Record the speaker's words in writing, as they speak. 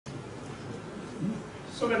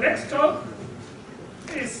So the next talk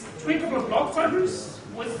is Tweakable Blockciphers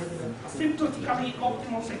with Asymptotically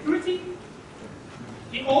optimal security.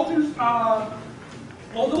 The authors are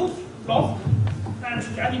Rodolphe, Bloch, and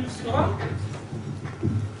Yannick Sura.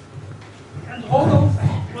 And Rodolphe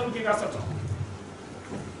will give us a talk.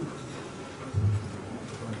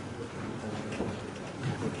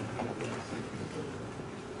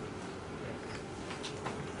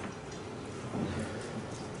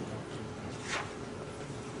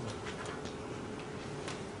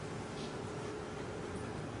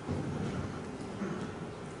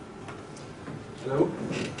 Hello,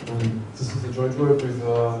 this is a joint work with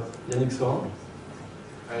Yannick Sura,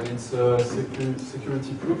 and it's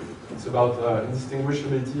security proof. It's about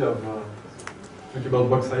indistinguishability of tweakable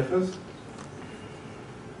Blockciphers.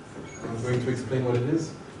 I'm going to explain what it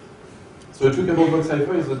is. So a tweakable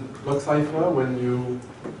Blockcipher is a Blockcipher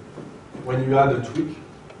when you add a tweak.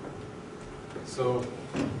 So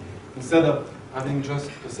instead of having just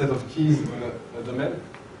a set of keys in a domain,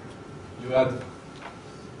 you add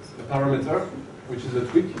a parameter, which is a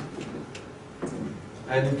tweak,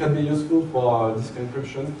 and it can be useful for disk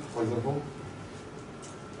encryption, for example.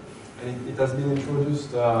 And it has been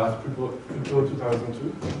introduced at Crypto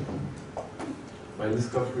 2002 by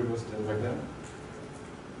Liskov, Prevost, and Wagner.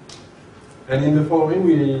 And in the following,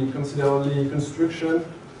 we consider only construction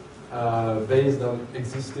based on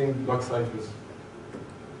existing Blockciphers.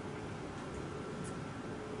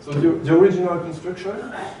 So the original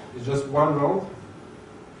construction is just one round.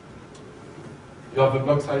 You have a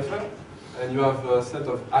Blockcipher, and you have a set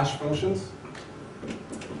of hash functions.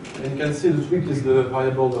 And you can see the tweak is the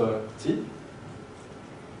variable t.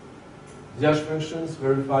 The hash functions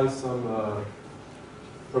verify some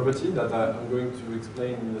property that I'm going to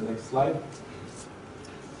explain in the next slide.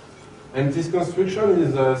 And this construction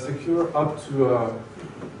is secure up to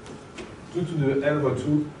 2 to the n over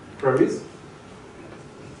 2 queries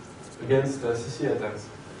against CC attacks.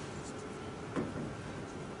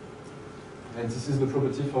 And this is the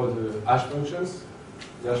property for the hash functions.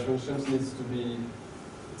 The hash functions needs to be,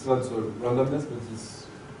 it's not a randomness, but it's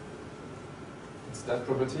that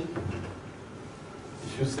property.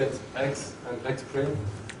 If you set x and x prime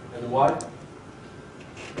and y,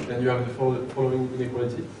 then you have the following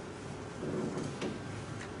inequality.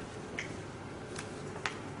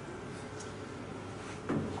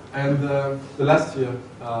 And the last year,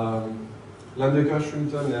 Landecker,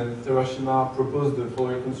 Shrimpton, and Terashima proposed the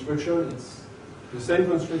following construction. It's the same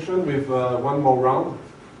construction with one more round.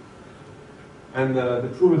 And they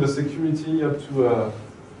proved the security up to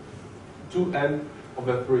 2n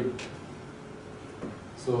over 3.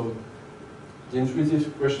 So the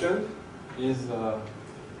intuitive question is,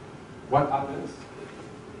 what happens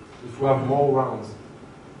if we have more rounds?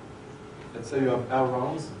 Let's say you have L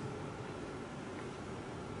rounds.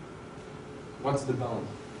 What's the bound?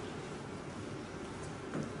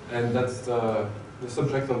 And that's the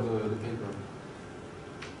subject of the paper.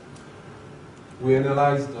 We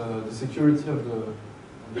analyzed the security of the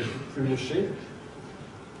previous shape,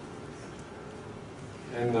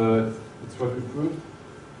 and it's what we proved.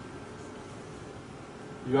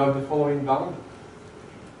 You have the following bound,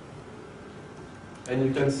 and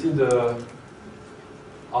you can see the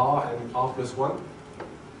R and R plus 1.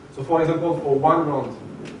 So for example, for one round,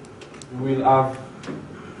 you will have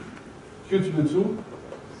Q to the 2,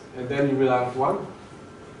 and then you will have 1.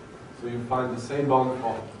 So you find the same bound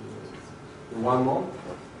for one more.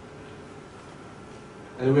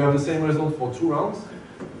 And we have the same result for 2 rounds,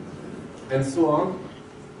 and so on.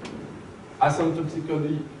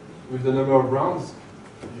 Asymptotically, with the number of rounds,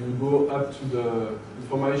 you go up to the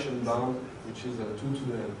information bound, which is 2 to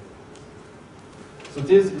the n. So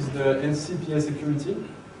this is the NCPA security.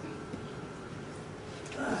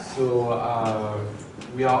 So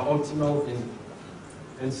we are optimal in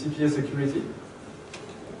NCPA security.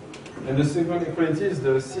 And the second equality is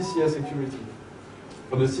the CCA security.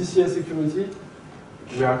 For the CCA security,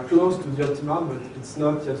 we are close to the optimal, but it's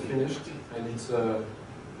not yet finished, and it's an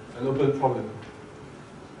open problem.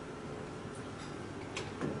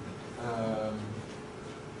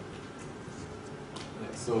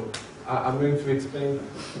 So I'm going to explain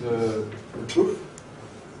the proof.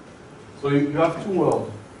 So you have two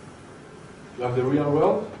worlds. You have the real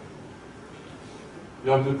world.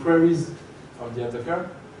 You have the queries of the attacker.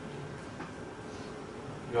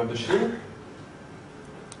 You have the shell.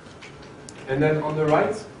 And then on the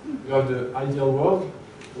right, you have the ideal world,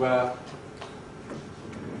 where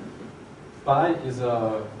pi is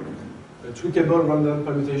a tweakable random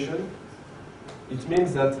permutation. It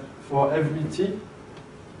means that for every t,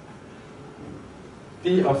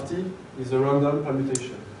 P of t is a random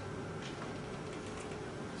permutation.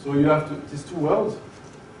 So you have these two worlds,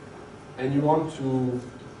 and you want to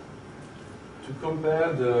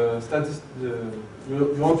compare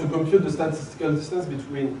you want to compute the statistical distance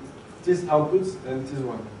between these outputs and this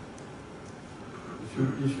one.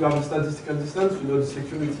 If you have the statistical distance, you know the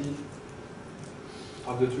security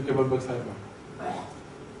of the tweakable Blockcipher.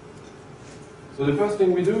 So the first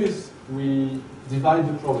thing we do is we divide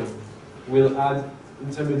the problem. We'll add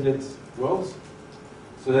intermediate worlds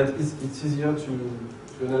so that it's easier to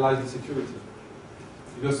analyze the security.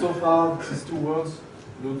 Because so far, these two worlds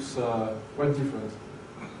looks quite different.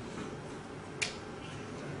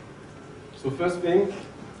 So first thing,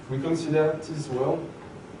 we consider this world.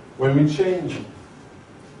 When we change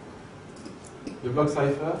the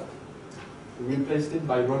Blockcipher, we replaced it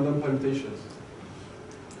by random permutations.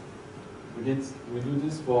 We do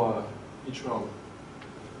this for each round.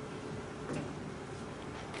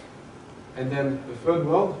 And then the third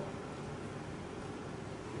world,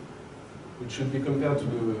 which should be compared to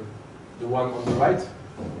the one on the right,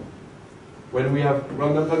 when we have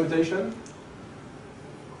random permutation.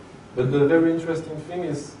 But the very interesting thing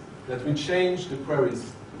is that we change the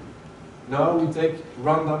queries. Now we take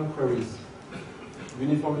random queries,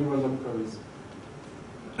 uniformly random queries.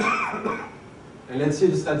 And let's see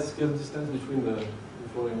the statistical distance between the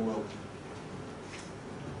following world.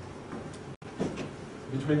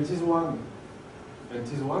 Between this one and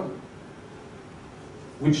this one,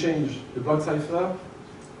 we change the Blockcipher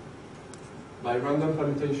by random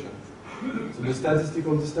permutation. So the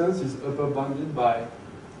statistical distance is upper bounded by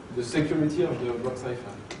the security of the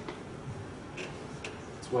Blockcipher.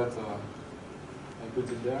 That's what I put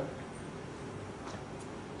it there.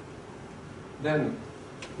 Then,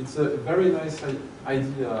 it's a very nice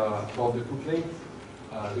idea about the coupling.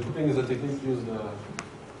 The coupling is a technique used a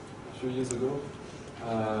few years ago.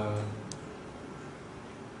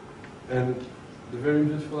 And the very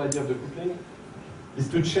beautiful idea of the coupling is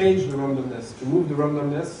to change the randomness, to move the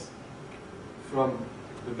randomness from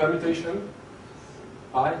the permutation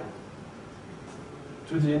I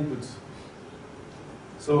to the inputs.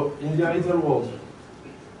 So in the ideal world,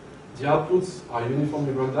 the outputs are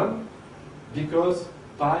uniformly random because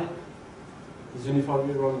pi is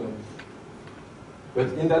uniformly random. But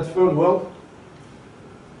in that third world,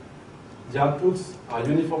 the outputs are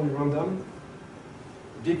uniformly random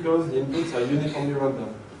because the inputs are uniformly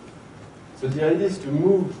random. So the idea is to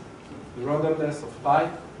move the randomness of pi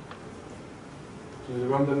to the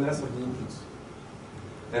randomness of the inputs.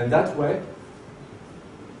 And that way,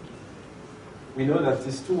 we know that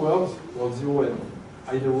these two worlds, world 0 and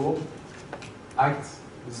ideal world, act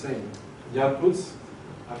the same. The outputs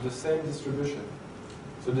have the same distribution.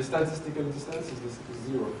 So the statistical distance is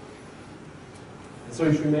 0. And so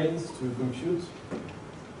it remains to compute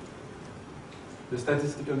the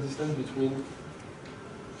statistical distance between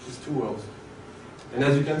these two worlds. And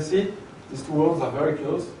as you can see, these two worlds are very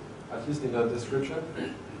close, at least in the description.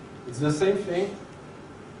 It's the same thing,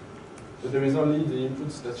 but there is only the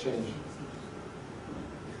inputs that change.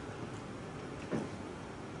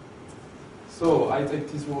 So I take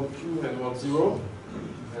this world Q and world 0,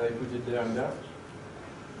 and I put it there and there.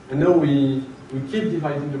 And now we keep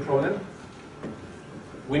dividing the problem.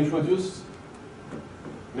 We introduce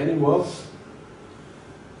many worlds,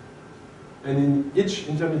 and in each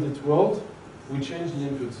intermediate world, we change the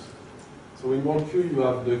inputs. So in world Q, you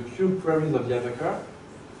have the Q queries of the attacker,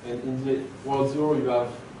 and in the world 0, you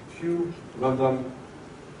have Q random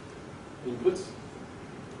inputs.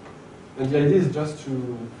 And the idea is just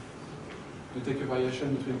to take a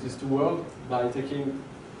variation between these two worlds by taking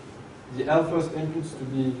the L first inputs to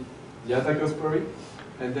be the attacker's query,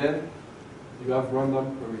 and then you have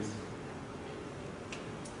random queries.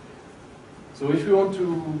 So if you want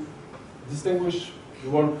to distinguish the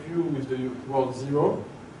world Q with the world 0,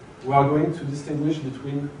 we are going to distinguish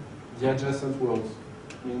between the adjacent worlds.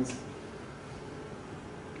 Means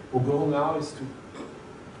our goal now is to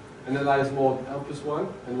analyze world L+1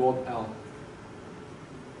 and world L.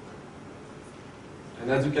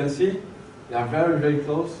 And as you can see, they are very, very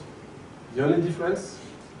close. The only difference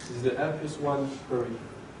is the L+1 query.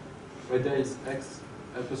 Right there is X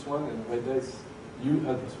L+1, and right there is U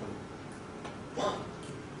L+1.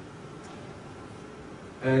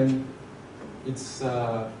 And it's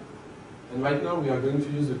and right now we are going to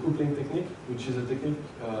use the coupling technique, which is a technique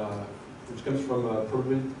which comes from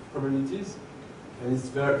probabilities, and it's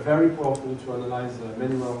very, very powerful to analyze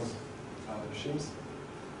many rounds schemes.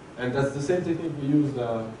 And that's the same technique we used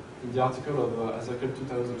in the article of Asymptotically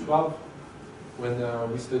 2012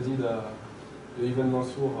 when we studied the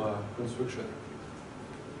even-Mansour construction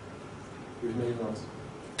with many rounds.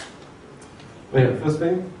 Well, first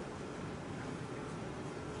thing,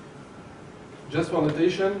 just for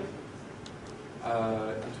notation,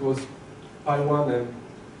 it was pi1 and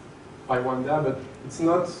pi1 there, but it's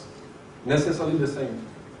not necessarily the same.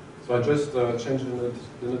 So I just changed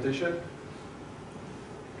the notation.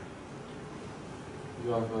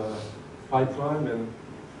 You have pi prime and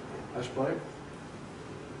hash prime.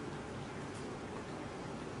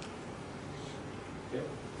 Okay.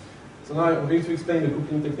 So now I'm going to explain the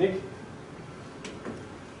coupling technique.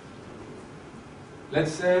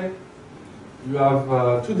 Let's say you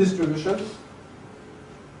have two distributions,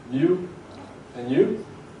 mu and nu.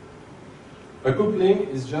 A coupling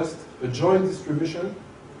is just a joint distribution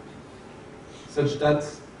such that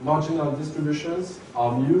marginal distributions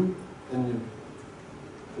are mu and nu.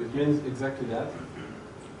 So it means exactly that.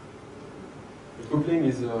 The coupling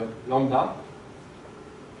is lambda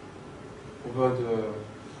over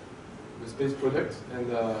the space product, and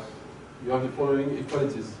you have the following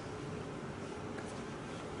equalities.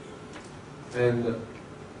 And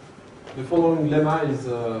the following lemma is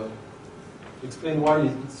explain why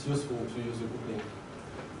it's useful to use a coupling.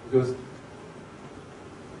 Because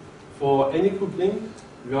for any coupling,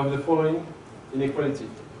 you have the following inequality.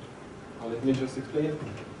 Now let me just explain.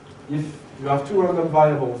 If you have two random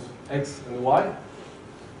variables, x and y,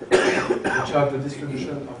 which have the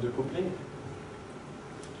distribution of the coupling,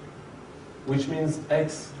 which means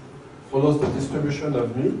x follows the distribution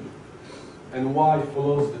of mu, and y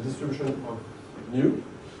follows the distribution of nu,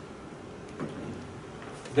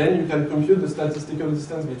 then you can compute the statistical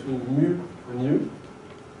distance between mu and nu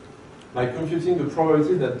by computing the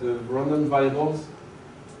probability that the random variables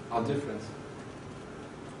are different.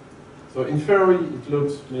 So in theory, it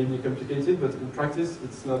looks maybe complicated, but in practice,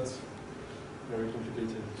 it's not very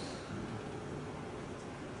complicated.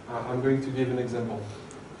 I'm going to give an example.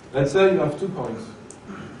 Let's say you have two coins.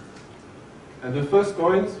 And the first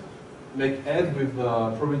coin makes head with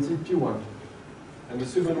probability P1. And the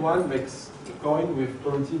second one makes a coin with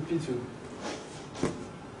probability P2.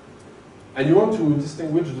 And you want to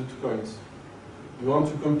distinguish the two coins. You want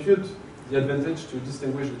to compute the advantage to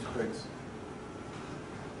distinguish the two coins.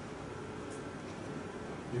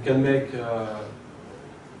 You can make the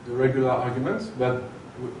regular arguments, but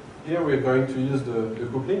here we're going to use the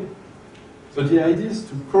coupling. So the idea is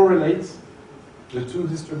to correlate the two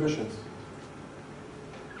distributions.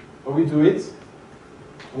 How we do it?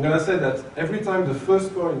 I'm going to say that every time the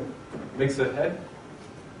first coin makes a head,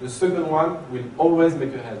 the second one will always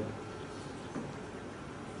make a head.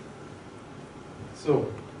 So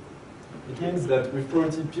it means that with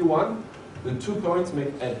probability P1, the two coins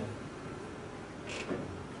make head.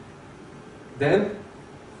 Then,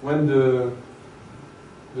 when the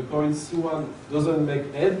coin C1 doesn't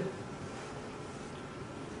make head,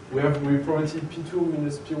 we have with probability P2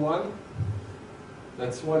 minus P1, that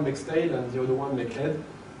C1 makes tail and the other one makes head.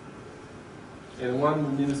 And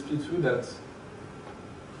 1 minus P2 that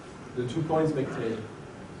the two coins make tail.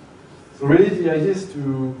 So really the idea is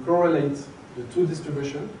to correlate the two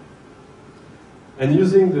distributions, and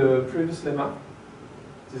using the previous lemma,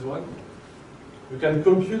 this one, you can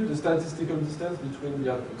compute the statistical distance between the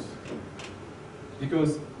outputs.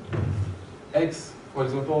 Because x, for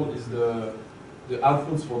example, is the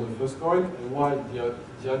outputs for the first coin, and y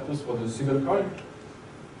the outputs for the second coin.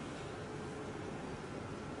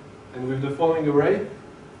 And with the following array,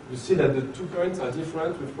 you see that the two coins are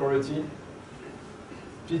different with probability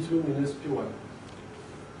P2 minus P1.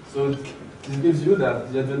 So this gives you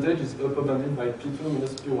that the advantage is upper bounded by P2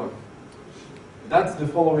 minus P1. That's the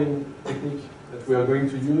following technique that we are going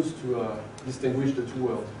to use to distinguish the two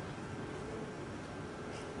worlds.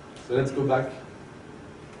 So let's go back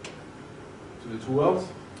to the two worlds.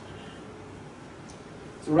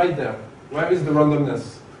 So right there, where is the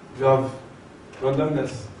randomness? You have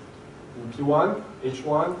randomness in P1,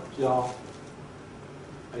 H1, PR,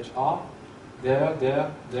 HR,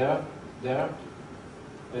 there,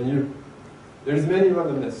 and U. There is many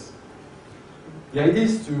randomness. The idea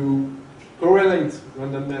is to correlate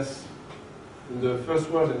randomness in the first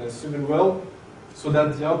world and the second world so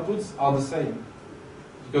that the outputs are the same.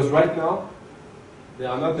 Because right now, they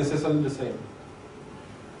are not necessarily the same.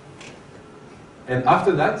 And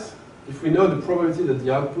after that, if we know the probability that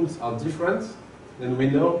the outputs are different, then we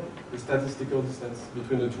know the statistical distance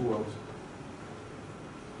between the two worlds.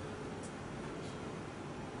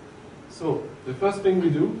 So the first thing we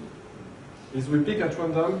do is we pick at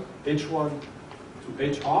random H1 to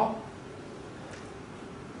HR,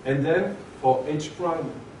 and then for H prime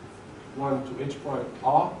 1 to H prime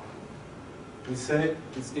R, we say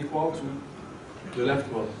it's equal to the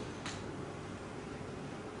left world.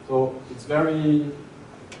 So it's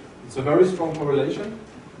a very strong correlation.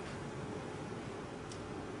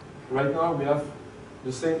 right now we have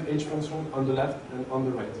the same h function on the left and on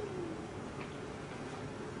the right.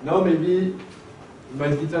 Now maybe you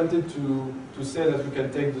might be tempted to say that we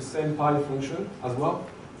can take the same pi function as well.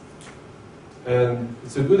 And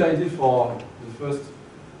it's a good idea for the first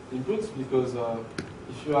input because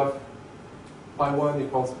if you have pi1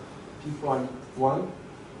 equals p prime 1,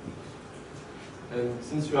 and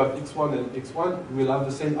since you have x1 and x1, we will have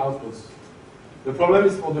the same outputs. The problem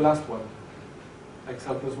is for the last one,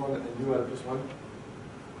 xl plus 1 and ul plus 1.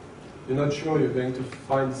 You're not sure you're going to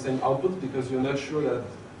find the same output because you're not sure that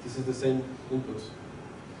this is the same input.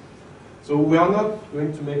 So we are not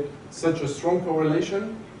going to make such a strong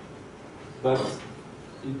correlation, but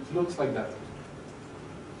it looks like that.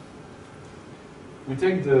 We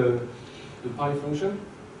take the pi function,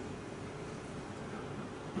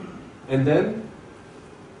 and then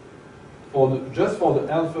just for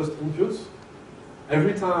the L first inputs,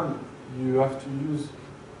 every time you have to use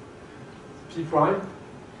p prime,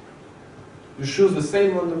 you choose the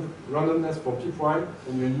same randomness for p prime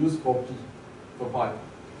and you use for pi.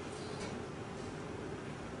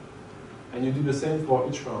 And you do the same for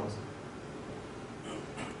each round.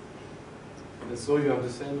 And so you have the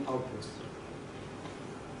same outputs.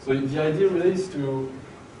 So the idea really is to,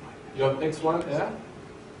 you have x1 r,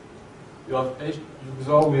 you have you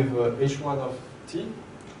XOR with h1 of t,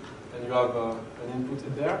 and you have an input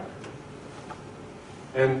in there.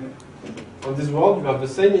 And on this world, you have the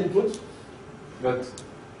same input, but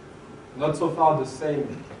not so far the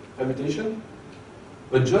same permutation.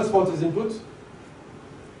 But just for this input,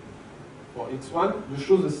 for x1, you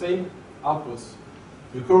choose the same outputs.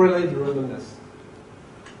 You correlate the randomness.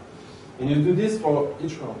 And you do this for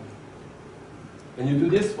each round. And you do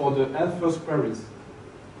this for the L first queries.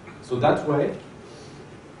 So that way,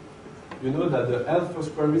 you know that the L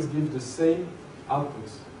first queries give the same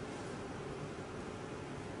outputs.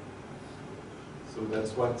 So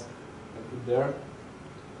that's what I put there.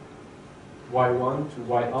 Y1 to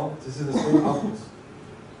YL, this is the same outputs.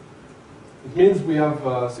 It means we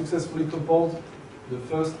have successfully coupled the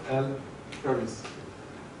first L queries.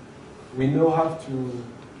 We now have to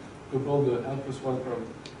couple the L plus 1 query.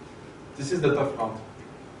 This is the tough part.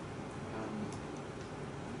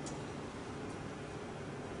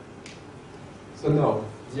 So now,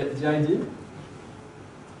 the idea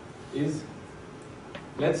is,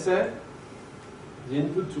 let's say the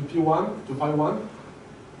input to P1, to pi1,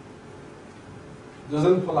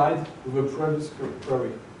 doesn't collide with a previous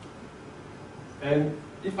query. And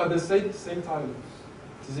if at the same time,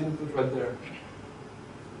 this input right there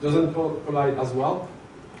doesn't collide as well,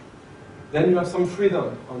 then you have some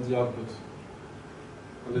freedom on the output,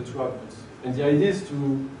 on the two outputs. And the idea is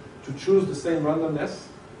to choose the same randomness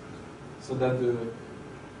so that the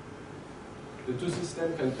two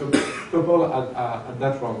systems can couple at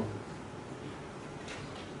that round.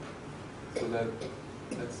 So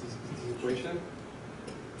that's this equation.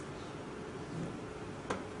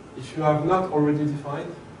 If you have not already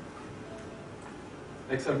defined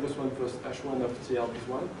xl plus 1 plus h1 of tl plus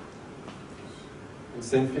 1, and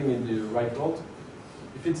same thing in the right world.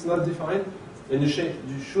 If it's not defined, then you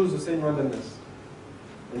choose the same randomness,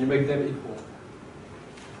 and you make them equal.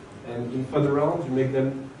 And in further rounds, you make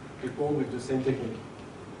them equal with the same technique.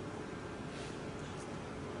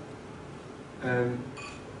 And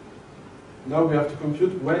now we have to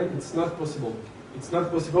compute when it's not possible. It's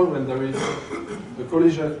not possible when there is a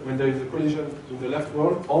collision, in the left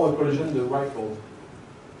world or a collision in the right world.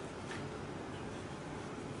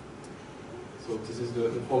 So this is the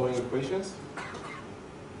following equations.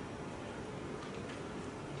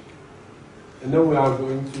 And now we are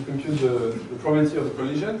going to compute the probability of the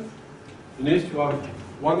collision. You need to have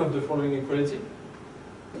one of the following equality.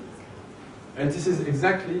 And this is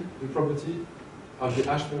exactly the property of the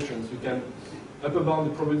hash functions. You can upper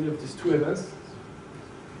bound the probability of these two events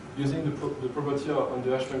using the property on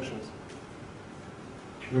the hash functions.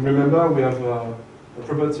 You remember we have a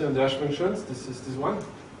property on the hash functions. This is this one.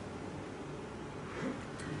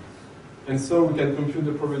 And so we can compute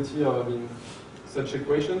the probability of having such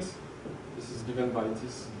equations. This is given by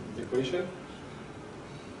this equation.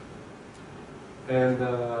 And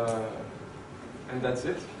that's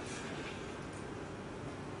it.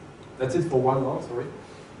 That's it for one round, sorry.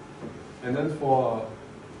 And then for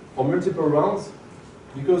multiple rounds,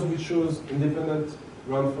 because we chose independent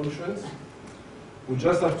round functions, we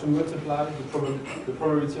just have to multiply the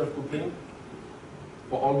probability of coupling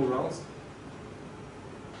for all the rounds.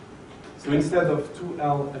 So instead of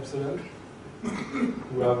 2L epsilon,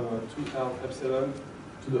 we have 2L epsilon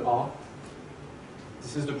to the R.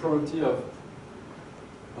 This is the probability of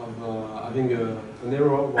having an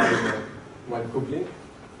error while coupling.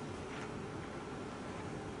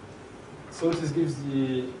 So this gives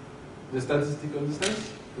the statistical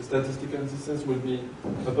distance. The statistical distance will be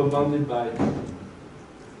upper bounded by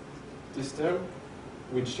this term,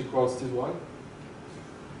 which equals this one.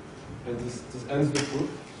 And this ends the proof.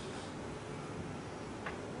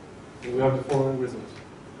 And we have the following result.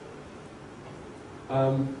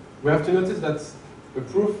 We have to notice that a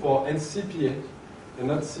proof for NCPA and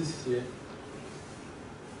not CCA,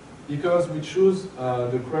 because we choose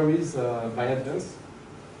the queries by advance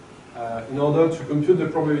in order to compute the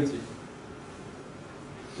probability.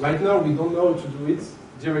 Right now, we don't know how to do it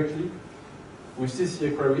directly with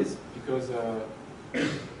CCA queries because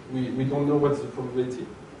we don't know what's the probability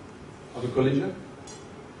of a collision.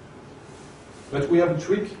 But we have a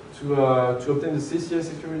trick to obtain the CCA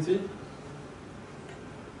security.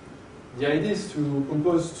 The idea is to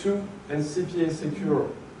compose two NCPA secure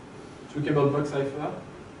tweakable Blockciphers.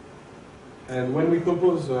 And when we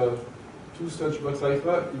compose two such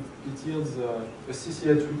Blockciphers, it yields a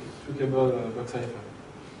CCA tweakable Blockcipher.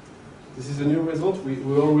 This is a new result. We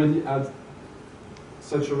already had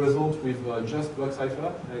such a result with just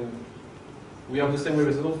Blockcipher, and we have the same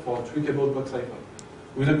result for tweakable Blockcipher,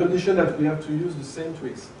 with the condition that we have to use the same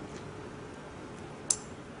tweaks.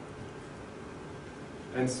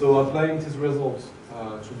 And so applying this result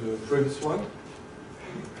to the previous one,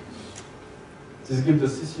 this gives the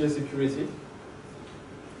CCA security.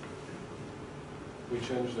 We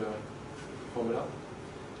change the formula.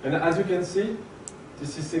 And as you can see,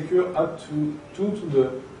 this is secure up to 2 to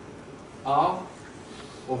the R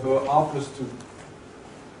over R plus 2.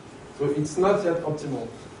 So it's not yet optimal.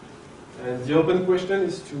 And the open question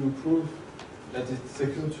is to prove that it's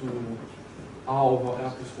secure to R over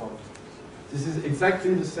R plus 1. This is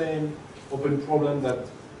exactly the same open problem that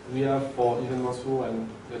we have for even Mansour and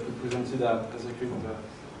that we presented at Asymptotically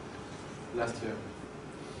last year.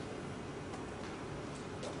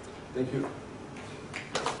 Thank you.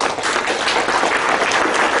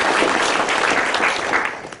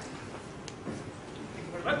 Thank you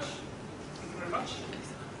very much. Thank you very much.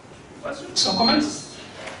 Questions or comments?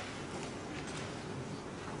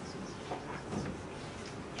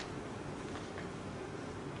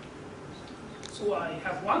 So I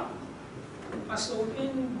have one. So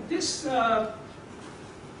in this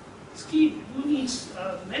scheme, you need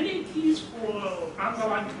many keys for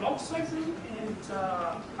underlying Blockcipher and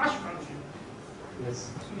hash function. Yes.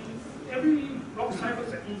 So every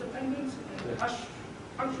Blockciphers are independent and hash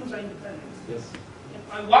functions are independent. Yes. And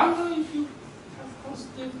I wonder if you have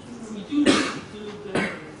considered to reduce the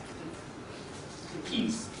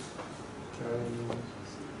keys.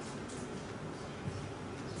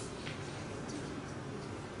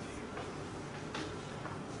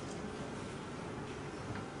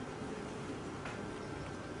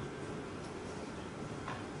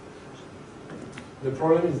 The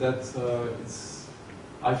problem is that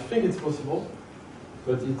I think it's possible,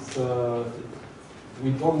 but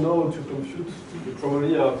we don't know to compute the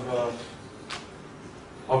probability of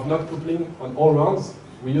not coupling on all rounds.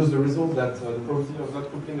 We use the result that the probability of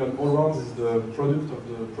not coupling on all rounds is the product of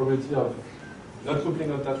the probability of not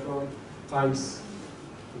coupling on that round times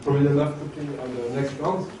the probability of not coupling on the next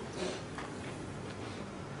round.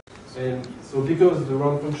 And so because the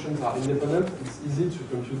round functions are independent, it's easy to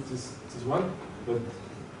compute this one. But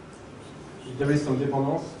if there is some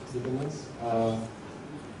dependence,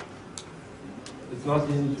 it's not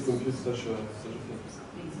easy to compute such a thing.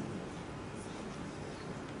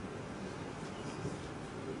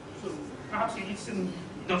 So perhaps it needs an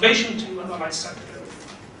innovation to analyze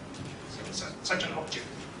such an object.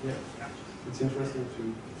 Yeah. It's interesting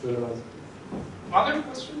to analyze. Other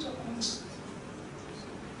questions or comments?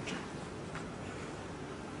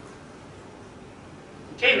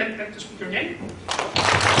 Okay, let the speaker again.